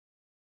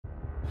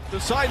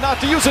Decide not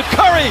to use it.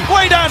 Curry,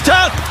 way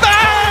downtown.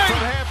 Bang!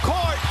 From half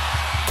court.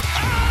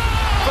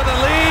 For the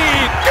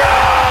lead.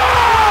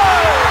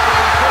 Good!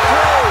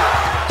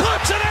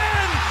 Puts it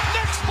in.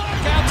 Next block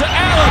out to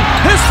Allen.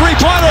 His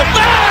three-pointer.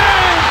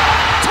 Bang!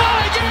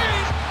 Tie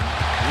game.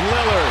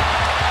 Lillard,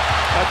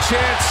 a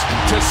chance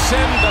to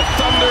send the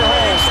Thunder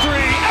home.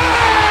 Three.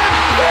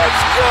 And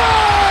it's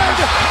good!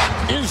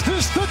 Is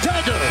this the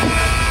dagger?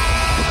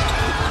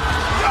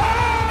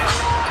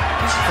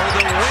 For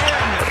the win.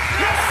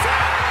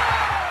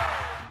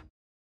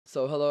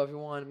 So hello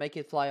everyone, Make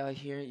It Fly out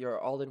here, your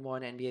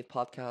all-in-one NBA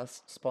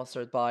podcast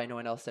sponsored by no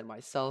one else than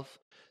myself.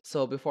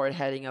 So before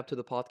heading up to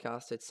the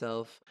podcast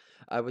itself,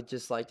 I would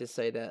just like to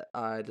say that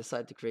I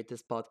decided to create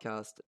this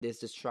podcast, this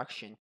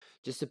distraction,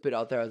 just to put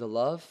out there the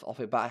love of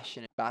a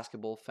passionate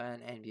basketball fan,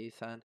 NBA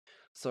fan.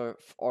 So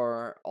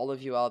for all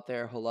of you out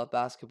there who love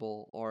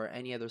basketball or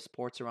any other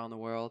sports around the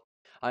world,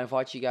 I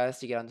invite you guys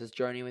to get on this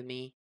journey with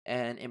me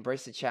and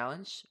embrace the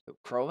challenge of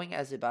growing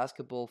as a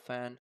basketball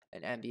fan,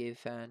 an NBA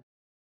fan,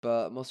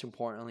 but most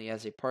importantly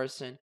as a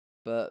person.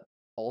 But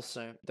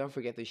also, don't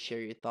forget to share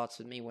your thoughts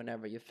with me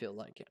whenever you feel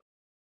like it.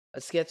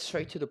 Let's get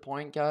straight to the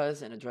point,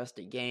 guys, and address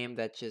the game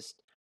that just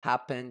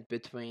happened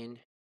between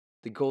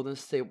the Golden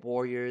State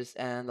Warriors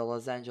and the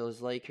Los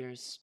Angeles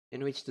Lakers,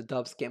 in which the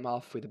Dubs came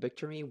off with a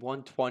victory,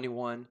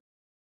 121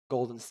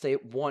 Golden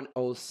State,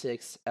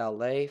 106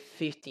 LA,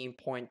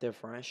 15-point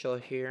differential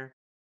here.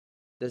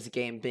 This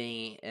game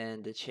being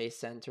in the Chase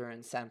Center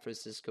in San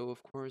Francisco,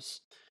 of course.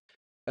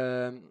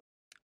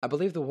 I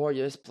believe the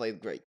Warriors played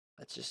great.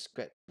 Let's just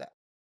get that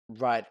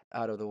right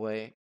out of the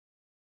way.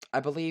 I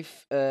believe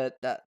that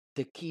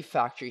the key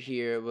factor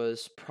here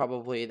was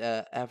probably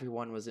that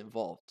everyone was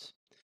involved.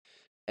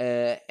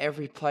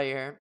 Every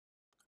player,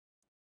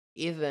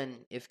 even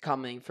if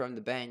coming from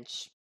the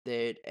bench,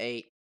 did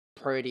a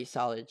pretty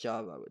solid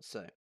job, I would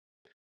say.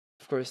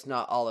 Of course,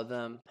 not all of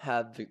them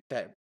had the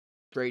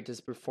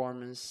greatest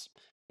performance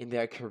in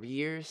their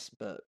careers,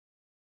 but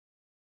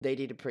they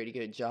did a pretty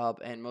good job,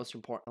 and most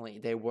importantly,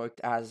 they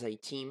worked as a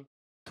team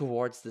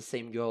towards the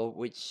same goal,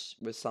 which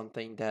was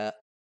something that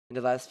in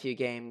the last few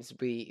games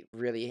we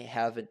really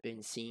haven't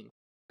been seeing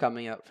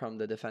coming up from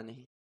the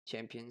defending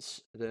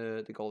champions,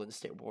 the Golden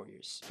State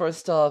Warriors.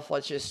 First off,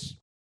 let's just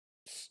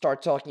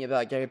start talking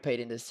about Gary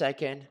Payton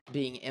II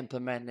being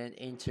implemented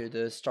into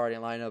the starting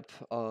lineup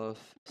of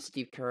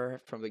Steve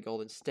Kerr from the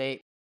Golden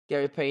State.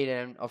 Gary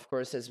Payton, of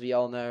course, as we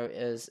all know,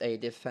 is a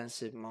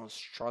defensive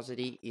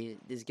monstrosity.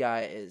 This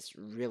guy is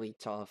really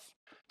tough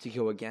to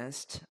go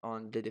against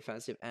on the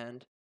defensive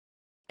end.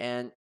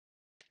 And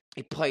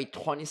he played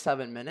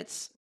 27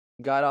 minutes,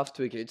 got off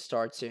to a good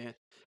start too.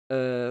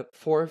 4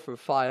 for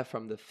 5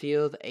 from the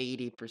field,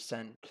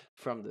 80%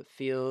 from the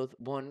field,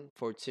 1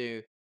 for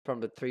 2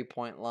 from the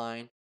three-point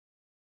line.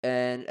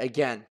 And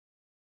again,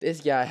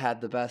 this guy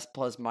had the best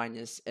plus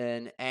minus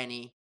in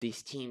any of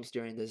these teams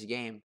during this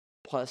game.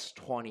 Plus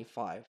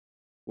 25,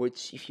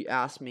 which, if you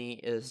ask me,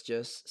 is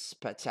just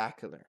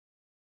spectacular.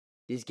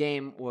 This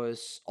game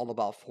was all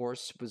about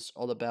force, was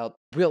all about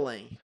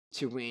willing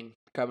to win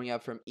coming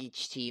up from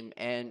each team,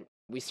 and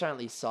we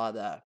certainly saw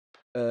that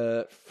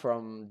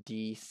from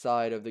the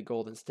side of the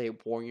Golden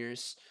State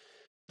Warriors.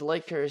 The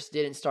Lakers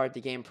didn't start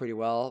the game pretty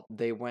well.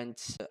 They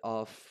went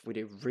off with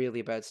a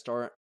really bad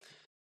start.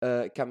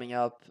 Coming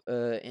up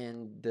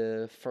in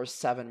the first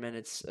 7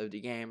 minutes of the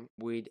game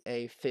with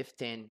a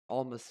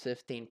almost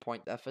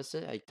 15-point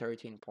deficit, a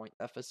 13-point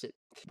deficit,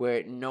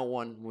 where no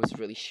one was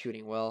really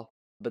shooting well.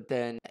 But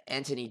then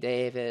Anthony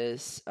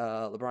Davis,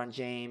 LeBron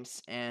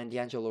James, and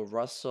D'Angelo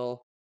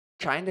Russell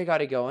kind of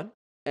got it going,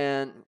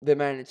 and they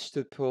managed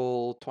to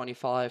pull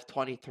 25,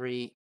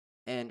 23,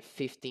 and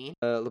 15.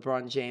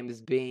 LeBron James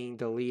being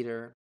the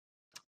leader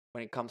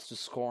when it comes to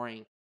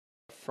scoring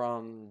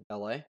from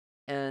LA.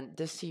 And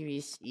this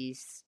series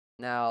is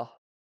now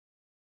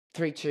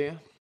 3-2,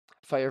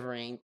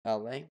 favoring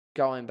LA.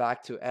 Going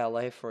back to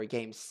LA for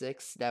Game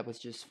 6, that was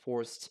just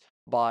forced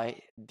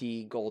by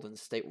the Golden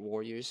State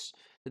Warriors,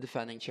 the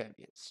defending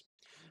champions.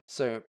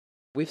 So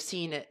we've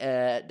seen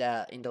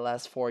that in the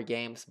last 4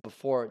 games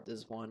before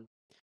this one,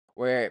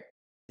 where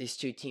these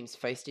two teams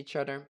faced each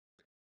other,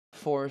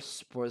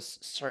 force was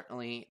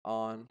certainly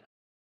on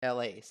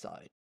LA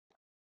side.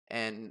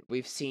 And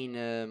we've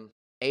seen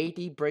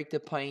AD break the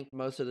paint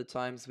most of the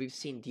times. We've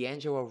seen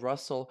D'Angelo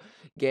Russell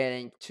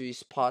getting to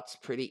spots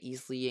pretty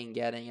easily and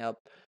getting up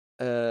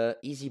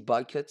easy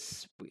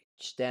buckets,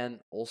 which then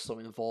also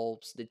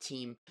involves the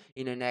team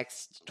in the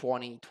next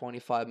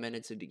 20-25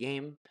 minutes of the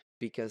game,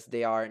 because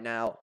they are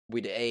now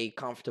with a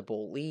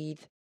comfortable lead.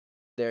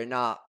 They're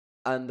not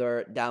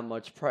under that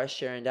much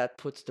pressure, and that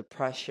puts the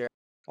pressure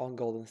on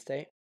Golden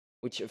State,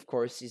 which of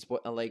course is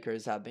what the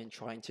Lakers have been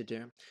trying to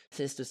do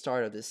since the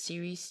start of the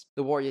series.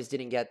 The Warriors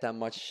didn't get that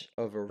much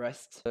of a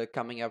rest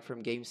coming up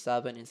from Game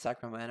 7 in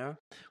Sacramento,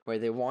 where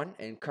they won,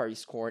 and Curry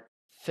scored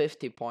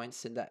 50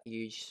 points in that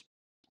huge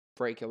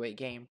breakaway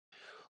game,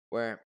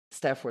 where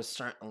Steph was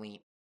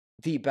certainly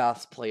the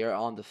best player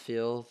on the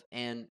field,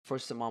 and for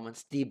some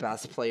moments, the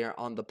best player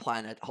on the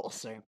planet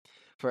also.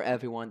 for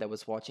everyone that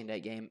was watching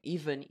that game,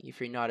 even if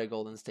you're not a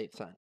Golden State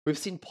fan. We've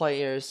seen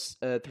players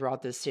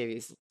throughout this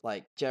series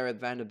like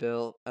Jared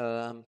Vanderbilt,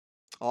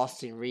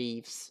 Austin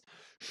Reeves,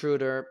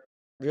 Schroeder,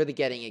 really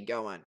getting it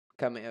going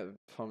coming out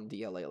from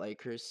the LA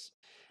Lakers.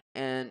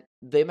 And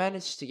they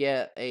managed to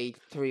get a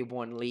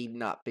 3-1 lead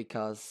not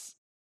because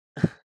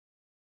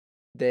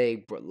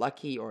they were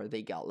lucky or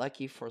they got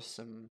lucky for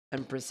some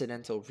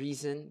unprecedented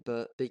reason,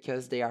 but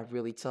because they are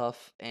really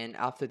tough. And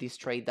after this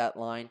trade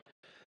deadline,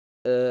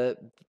 uh,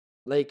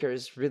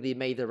 Lakers really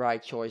made the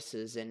right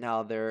choices, and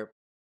now they're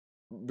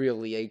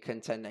really a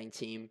contending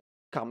team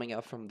coming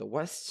up from the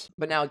West.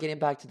 But now getting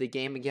back to the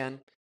game again,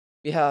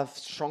 we have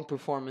strong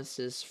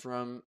performances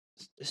from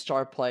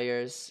star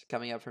players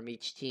coming up from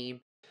each team.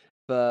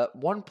 But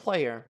one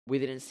player we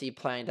didn't see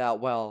playing that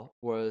well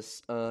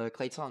was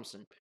Clay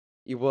Thompson.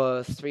 He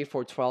was 3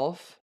 for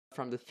 12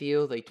 from the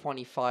field, a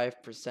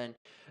 25%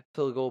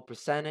 field goal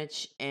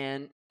percentage,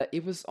 and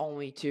it was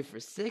only 2 for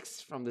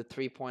 6 from the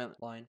 3-point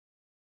line.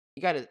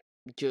 He got a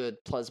good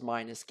plus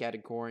minus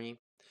category,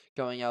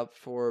 going up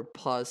for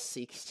plus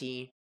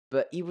 16,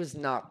 but he was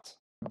not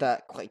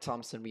that Clay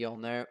Thompson we all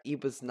know. He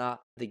was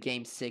not the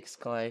game 6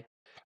 Clay.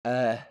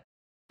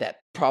 That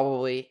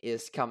probably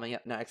is coming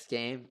up next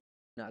game.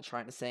 Not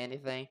trying to say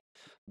anything,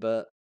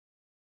 but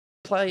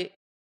Clay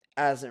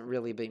hasn't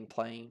really been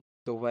playing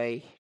the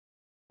way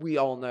we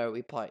all know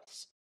he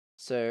plays.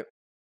 So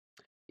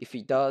if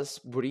he does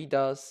what he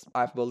does,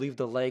 I believe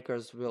the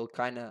Lakers will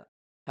kind of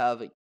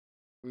have a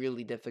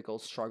really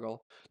difficult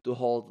struggle to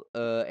hold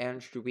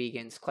Andrew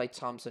Wiggins, Clay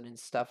Thompson, and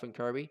Stephen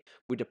Curry,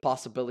 with the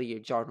possibility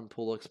of Jordan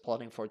Poole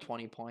exploding for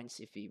 20 points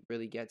if he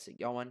really gets it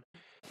going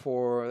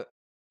for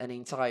an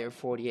entire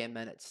 48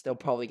 minutes. They'll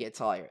probably get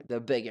tired. They're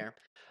bigger.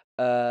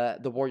 The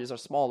Warriors are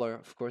smaller.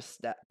 Of course,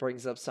 that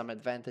brings up some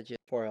advantages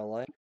for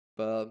LA.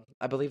 But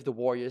I believe the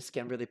Warriors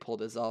can really pull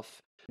this off,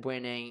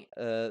 winning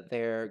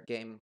their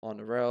game on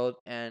the road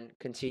and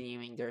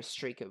continuing their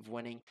streak of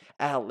winning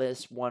at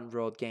least one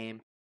road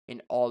game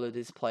in all of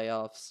these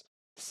playoffs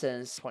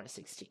since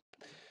 2016.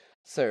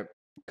 So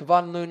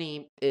Kevon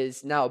Looney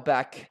is now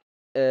back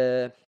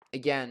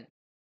again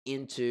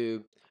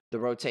into the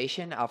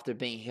rotation after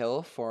being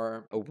ill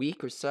for a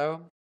week or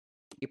so.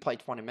 He played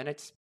 20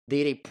 minutes.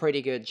 Did a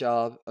pretty good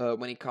job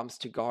when it comes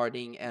to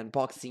guarding and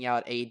boxing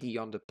out AD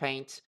on the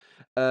paint.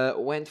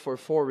 Went for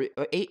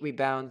 8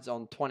 rebounds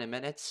on 20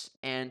 minutes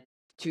and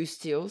 2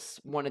 steals.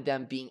 One of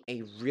them being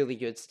a really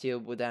good steal,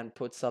 but then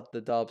puts up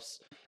the Dubs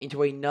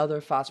into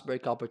another fast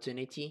break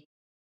opportunity,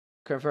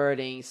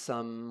 converting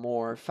some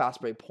more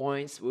fast break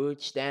points,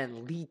 which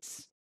then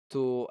leads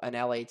to an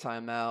LA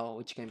timeout,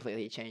 which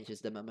completely changes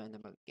the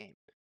momentum of the game.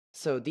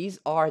 So these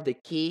are the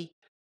key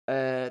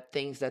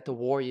things that the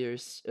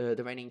Warriors,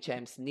 the reigning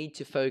champs, need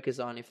to focus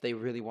on if they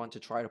really want to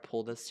try to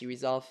pull this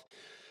series off.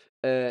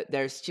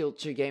 There's still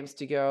 2 games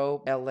to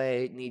go.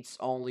 LA needs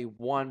only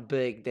one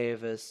big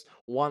Davis,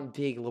 one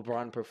big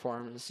LeBron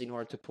performance in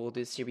order to pull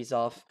this series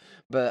off.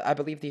 But I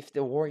believe if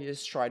the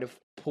Warriors try to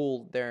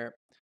pull their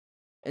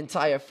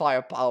entire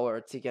firepower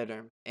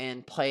together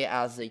and play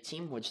as a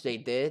team, which they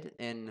did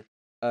in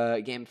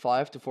Game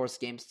 5 to force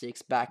Game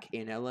 6 back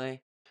in LA,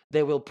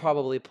 they will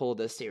probably pull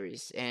the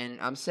series. And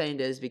I'm saying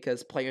this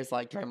because players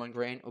like Draymond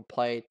Green, who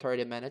played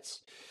 30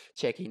 minutes,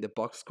 checking the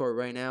box score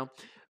right now,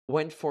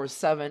 went for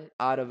 7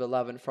 out of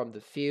 11 from the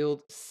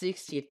field,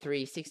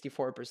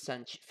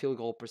 64% field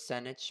goal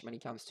percentage when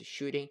it comes to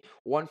shooting,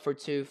 1 for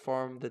 2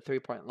 from the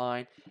 3-point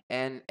line,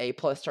 and a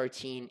plus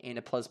 13 in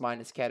a plus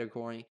minus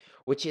category,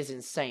 which is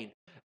insane.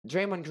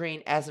 Draymond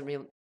Green hasn't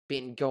really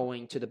been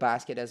going to the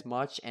basket as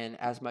much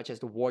as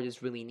the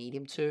Warriors really need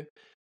him to,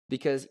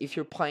 because if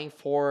you're playing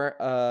for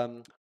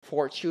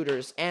 4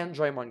 shooters and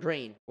Draymond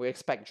Green, we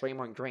expect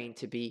Draymond Green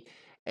to be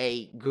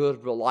a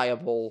good,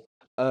 reliable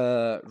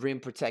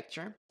rim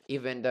protector,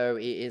 even though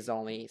he is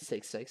only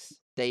 6'6".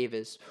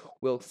 Davis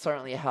will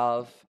certainly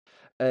have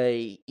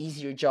a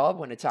easier job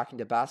when attacking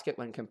the basket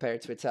when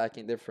compared to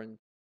attacking different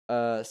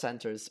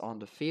centers on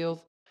the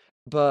field.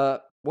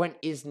 But when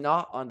he's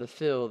not on the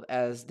field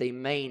as the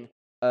main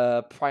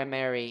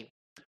primary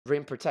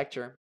rim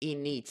protector, he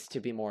needs to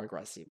be more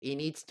aggressive. He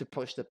needs to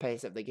push the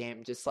pace of the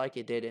game, just like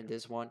he did in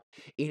this one.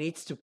 He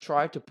needs to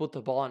try to put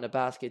the ball in the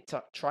basket,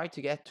 try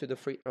to get to the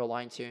free throw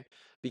line too,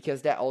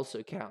 because that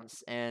also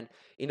counts. And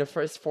in the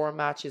first 4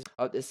 matches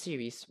of the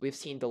series, we've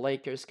seen the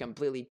Lakers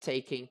completely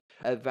taking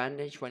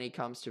advantage when it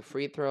comes to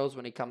free throws,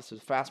 when it comes to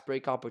fast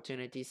break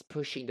opportunities,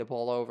 pushing the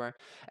ball over.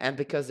 And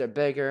because they're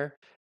bigger,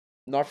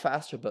 not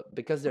faster, but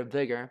because they're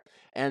bigger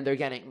and they're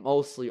getting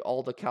mostly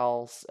all the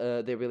calls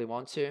they really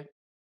want to,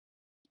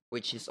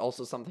 which is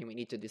also something we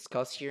need to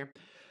discuss here.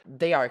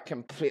 They are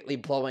completely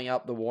blowing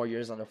up the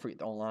Warriors on the free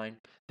throw line.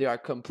 They are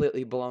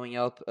completely blowing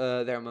up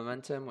their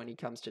momentum when it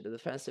comes to the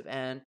defensive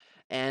end,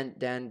 and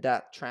then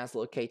that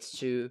translocates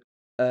to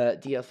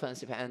the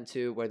offensive end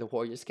too, where the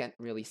Warriors can't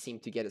really seem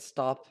to get a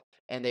stop,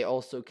 and they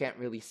also can't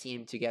really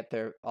seem to get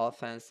their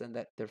offense and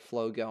their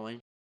flow going.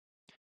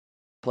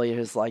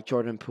 Players like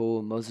Jordan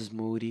Poole, Moses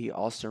Moody,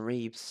 Austin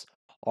Reeves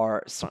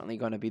are certainly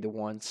going to be the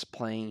ones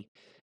playing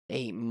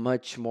a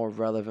much more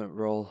relevant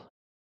role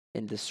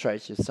in the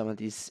stretch of some of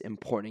these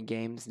important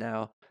games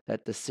now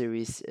that the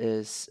series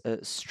is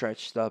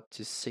stretched up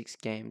to 6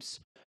 games.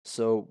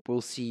 So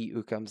we'll see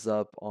who comes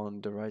up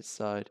on the right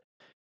side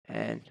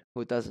and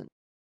who doesn't.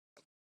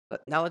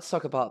 But now let's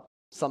talk about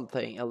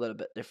something a little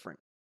bit different.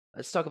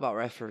 Let's talk about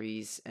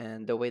referees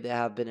and the way they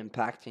have been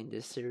impacting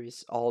this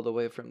series all the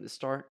way from the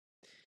start.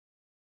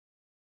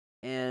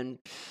 And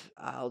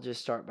I'll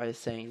just start by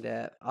saying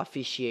that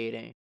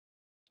officiating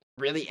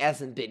really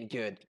hasn't been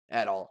good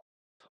at all.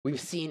 We've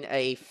seen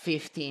a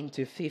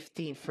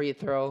 15-15 free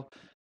throw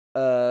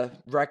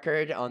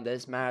record on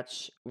this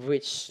match,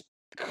 which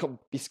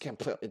is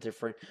completely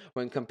different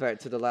when compared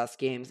to the last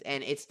games.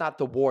 And it's not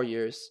the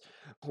Warriors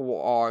who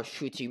are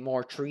shooting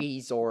more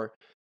trees or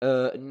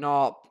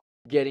not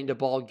getting the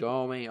ball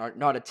going or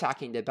not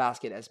attacking the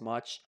basket as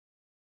much.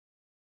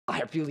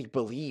 I really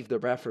believe the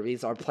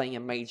referees are playing a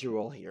major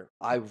role here.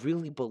 I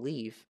really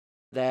believe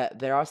that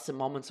there are some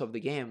moments of the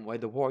game where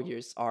the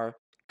Warriors are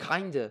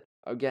kinda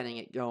of getting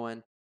it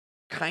going,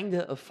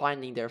 kinda of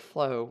finding their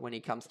flow when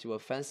it comes to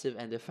offensive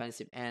and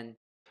defensive end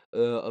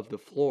of the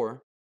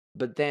floor,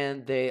 but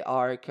then they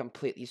are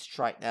completely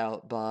striked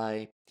out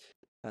by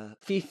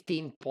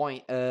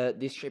 15-point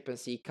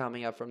discrepancy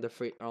coming up from the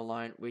free throw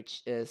line,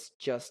 which is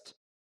just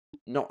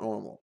not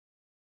normal,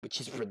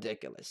 which is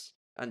ridiculous.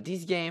 And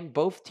this game,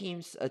 both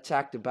teams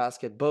attacked the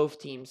basket. Both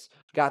teams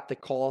got the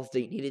calls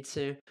they needed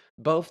to.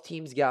 Both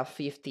teams got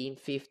 15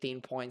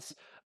 points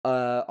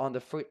on the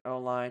free throw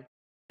line.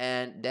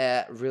 And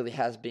that really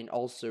has been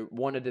also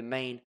one of the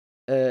main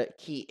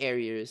key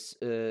areas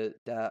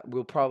that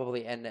will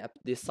probably end up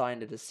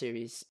deciding the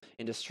series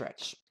in the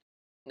stretch.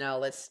 Now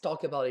let's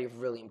talk about a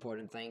really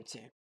important thing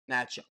too.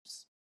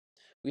 Matchups.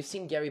 We've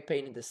seen Gary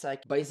Payton II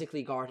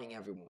basically guarding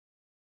everyone.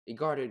 He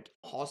guarded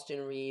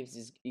Austin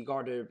Reeves, he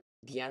guarded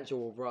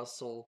D'Angelo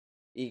Russell,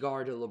 he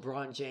guarded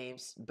LeBron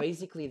James.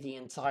 Basically, the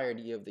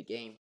entirety of the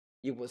game,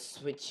 he was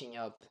switching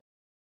up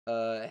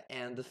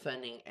and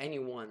defending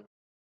anyone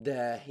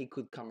that he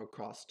could come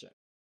across to.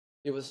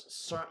 He was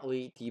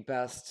certainly the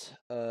best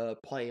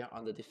player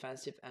on the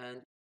defensive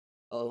end,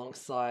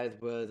 alongside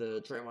with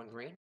Draymond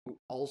Green, who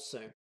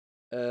also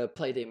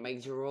played a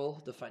major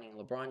role defending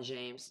LeBron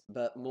James,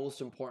 but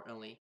most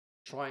importantly,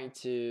 trying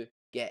to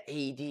get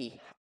AD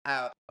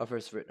out of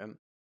his rhythm.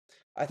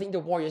 I think the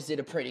Warriors did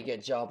a pretty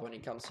good job when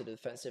it comes to the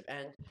defensive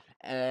end,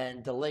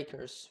 and the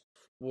Lakers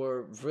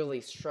were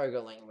really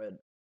struggling with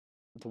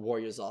the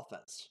Warriors'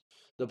 offense.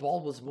 The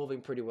ball was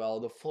moving pretty well.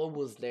 The flow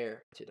was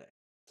there today.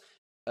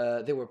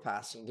 They were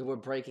passing. They were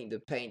breaking the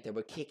paint. They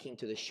were kicking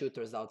to the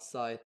shooters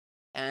outside,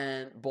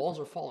 and balls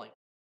were falling,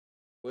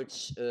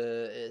 which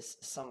is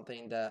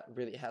something that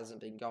really hasn't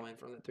been going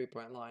from the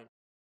 3-point line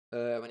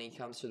when it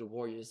comes to the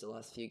Warriors the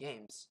last few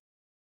games.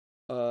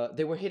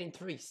 They were hitting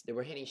threes, they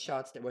were hitting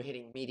shots, they were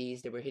hitting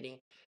middies, they were hitting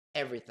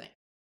everything,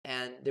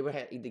 and they were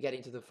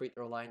getting to the free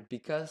throw line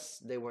because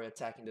they were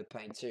attacking the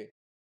paint too,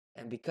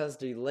 and because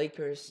the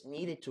Lakers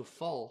needed to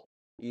fall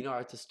in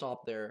order to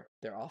stop their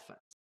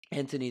offense.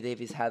 Anthony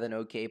Davis had an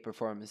okay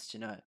performance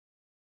tonight,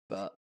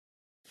 but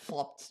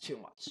flopped too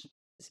much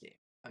this game.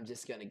 I'm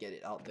just gonna get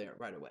it out there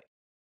right away.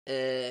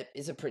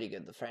 Is a pretty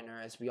good defender,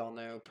 as we all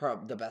know,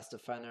 probably the best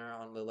defender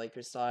on the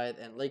Lakers side,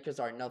 and Lakers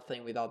are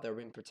nothing without their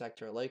rim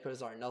protector.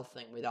 Lakers are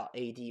nothing without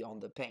AD on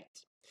the paint.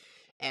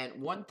 And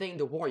one thing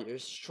the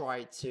Warriors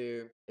tried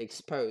to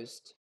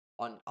expose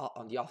on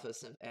the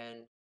offensive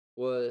end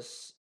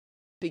was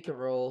pick and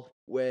roll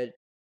with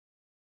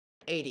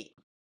AD,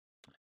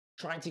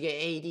 trying to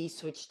get AD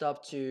switched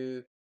up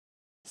to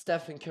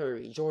Stephen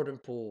Curry, Jordan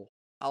Poole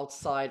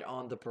outside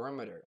on the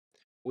perimeter,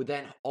 who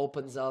then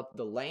opens up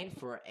the lane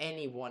for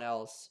anyone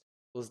else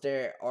who's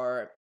there,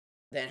 or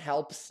then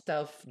helps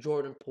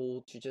Jordan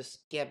Poole to just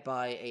get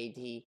by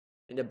AD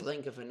in the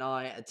blink of an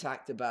eye,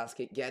 attack the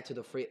basket, get to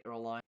the free throw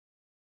line.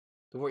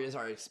 The Warriors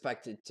are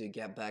expected to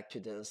get back to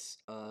this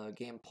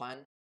game plan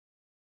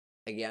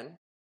again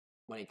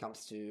when it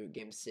comes to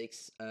Game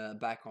 6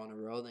 back on the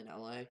road in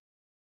LA.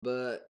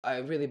 But I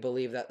really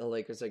believe that the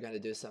Lakers are going to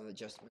do some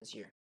adjustments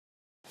here.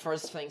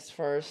 First things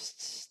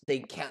first, they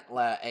can't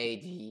let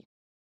AD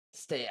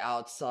stay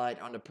outside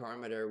on the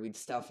perimeter with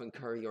Stephen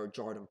Curry or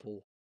Jordan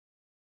Poole.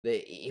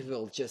 He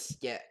will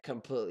just get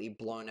completely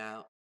blown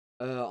out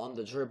on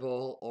the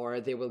dribble,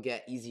 or they will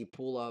get easy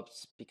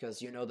pull-ups,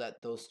 because you know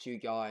that those two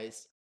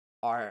guys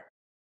are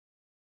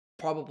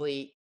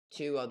probably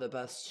two of the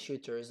best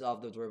shooters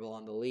of the dribble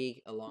on the league,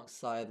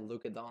 alongside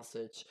Luka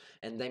Doncic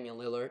and Damian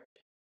Lillard.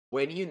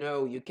 When you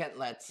know you can't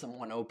let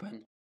someone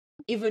open,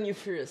 even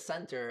if you're a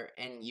center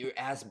and you're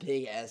as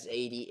big as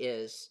AD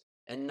is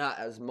and not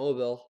as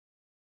mobile,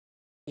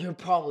 you're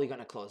probably going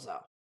to close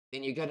out.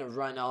 And you're going to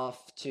run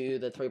off to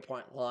the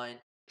 3-point line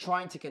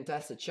trying to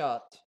contest a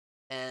shot,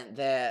 and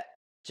that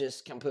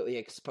just completely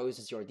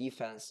exposes your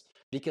defense,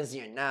 because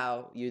you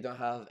don't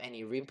have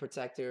any rim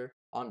protector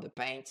on the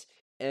paint,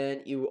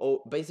 and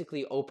you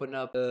basically open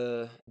up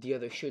the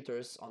other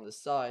shooters on the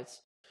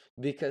sides,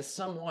 because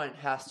someone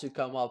has to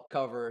come up,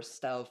 cover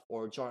Steph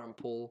or Jordan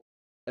Poole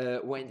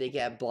when they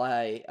get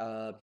by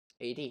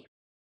AD.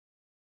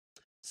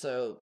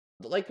 So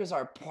the Lakers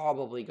are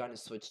probably going to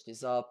switch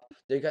this up.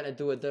 They're going to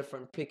do a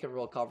different pick and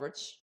roll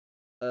coverage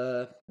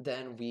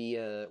than we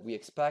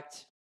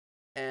expect.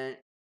 And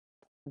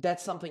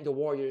that's something the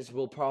Warriors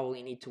will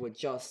probably need to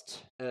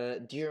adjust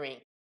during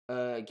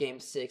Game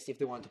 6 if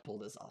they want to pull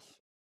this off.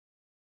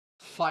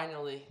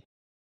 Finally,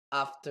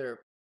 after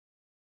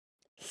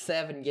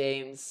 7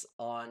 games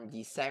on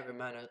the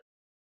Sacramento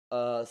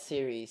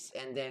series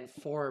and then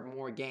 4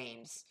 more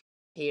games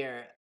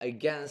here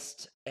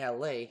against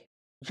LA,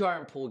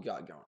 Jordan Poole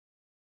got going.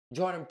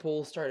 Jordan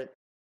Poole started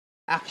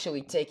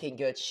actually taking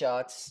good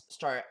shots,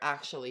 started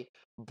actually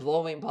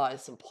blowing by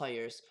some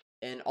players.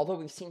 And although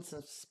we've seen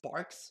some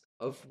sparks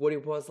of what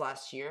it was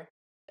last year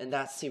in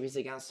that series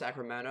against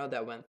Sacramento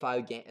that went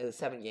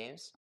 7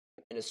 games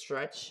in a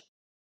stretch,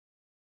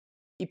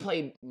 he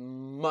played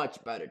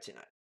much better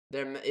tonight.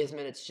 His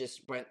minutes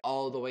just went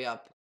all the way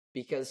up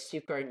because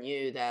Steve Kerr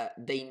knew that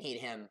they need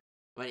him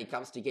when it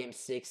comes to Game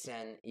 6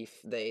 and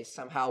if they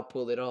somehow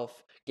pull it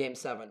off Game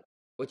 7,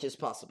 which is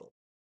possible.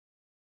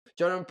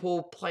 Jordan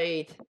Poole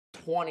played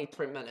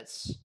 23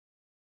 minutes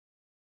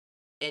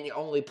and he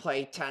only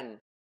played 10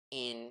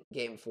 in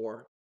Game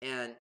 4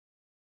 and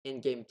in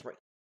Game 3.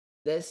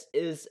 This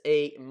is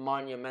a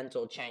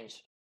monumental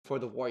change for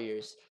the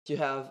Warriors to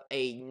have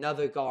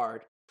another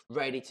guard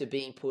ready to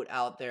being put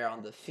out there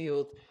on the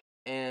field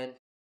and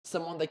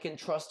someone they can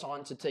trust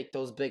on to take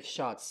those big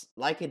shots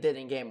like it did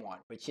in Game 1,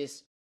 which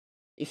is,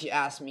 if you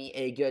ask me,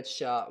 a good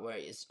shot where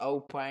it's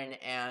open,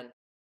 and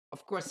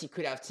of course he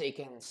could have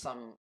taken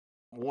some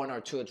 1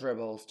 or 2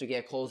 dribbles to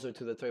get closer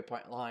to the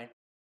 3-point line,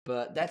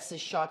 but that's a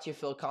shot you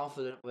feel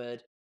confident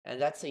with,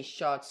 and that's a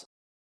shot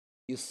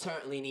you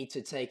certainly need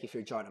to take if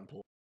you're Jordan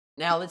Poole.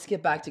 Now let's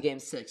get back to Game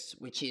 6,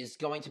 which is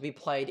going to be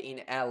played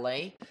in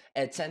LA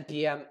at 10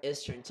 p.m.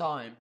 Eastern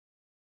Time.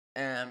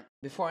 And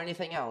before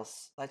anything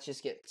else, let's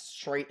just get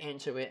straight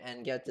into it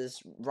and get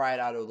this right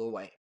out of the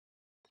way.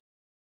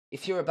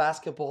 If you're a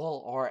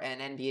basketball or an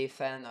NBA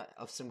fan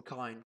of some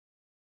kind,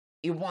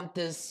 you want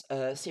this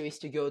series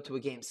to go to a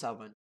Game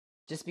 7.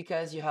 Just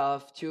because you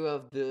have 2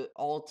 of the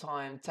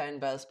all-time 10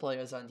 best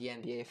players on the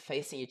NBA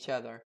facing each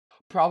other,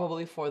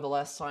 probably for the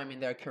last time in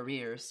their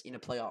careers in a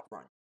playoff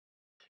run.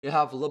 You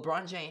have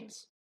LeBron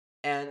James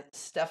and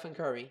Stephen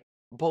Curry,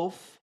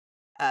 both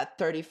at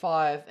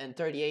 35 and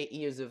 38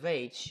 years of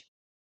age,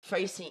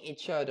 facing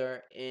each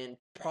other in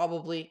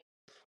probably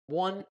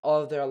one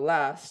of their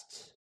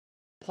last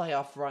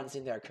playoff runs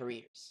in their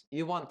careers.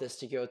 You want this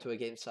to go to a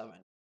Game 7.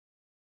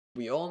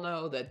 We all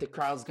know that the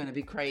crowd's going to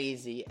be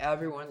crazy.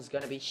 Everyone's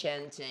going to be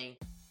chanting.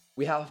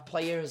 We have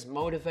players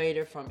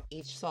motivated from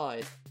each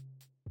side.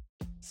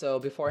 So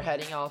before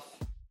heading off,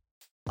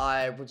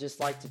 I would just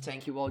like to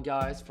thank you all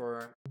guys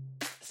for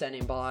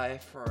standing by,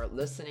 for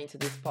listening to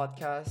this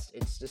podcast.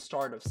 It's the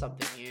start of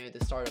something new,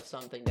 the start of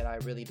something that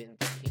I've really been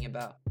thinking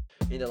about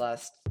in the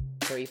last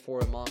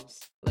 3-4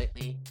 months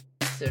lately.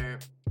 So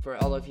for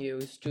all of you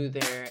who stood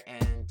there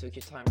and took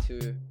your time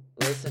to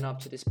listen up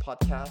to this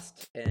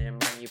podcast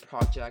and my new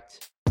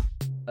project,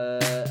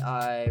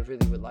 I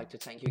really would like to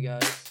thank you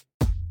guys.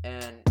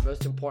 And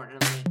most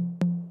importantly,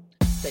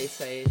 stay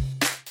safe,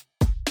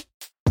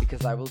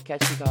 because I will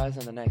catch you guys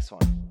on the next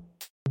one.